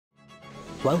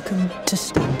Welcome to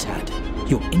STAMTAD,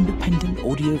 your independent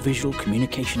audiovisual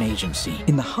communication agency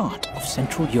in the heart of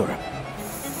Central Europe.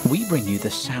 We bring you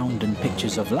the sound and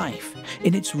pictures of life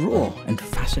in its raw and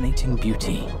fascinating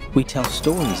beauty. We tell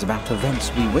stories about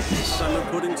events we witness. I'm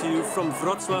reporting to you from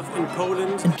Wrocław in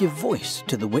Poland. And give voice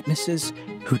to the witnesses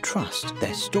who trust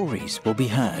their stories will be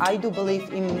heard. I do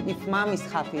believe if mom is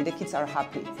happy, the kids are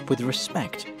happy. With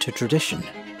respect to tradition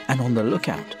and on the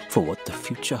lookout for what the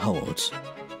future holds.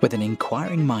 With an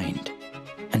inquiring mind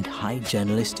and high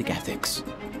journalistic ethics.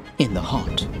 In the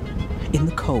hot, in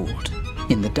the cold,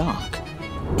 in the dark,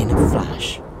 in a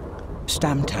flash.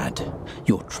 STAMTAD,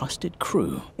 your trusted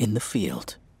crew in the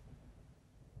field.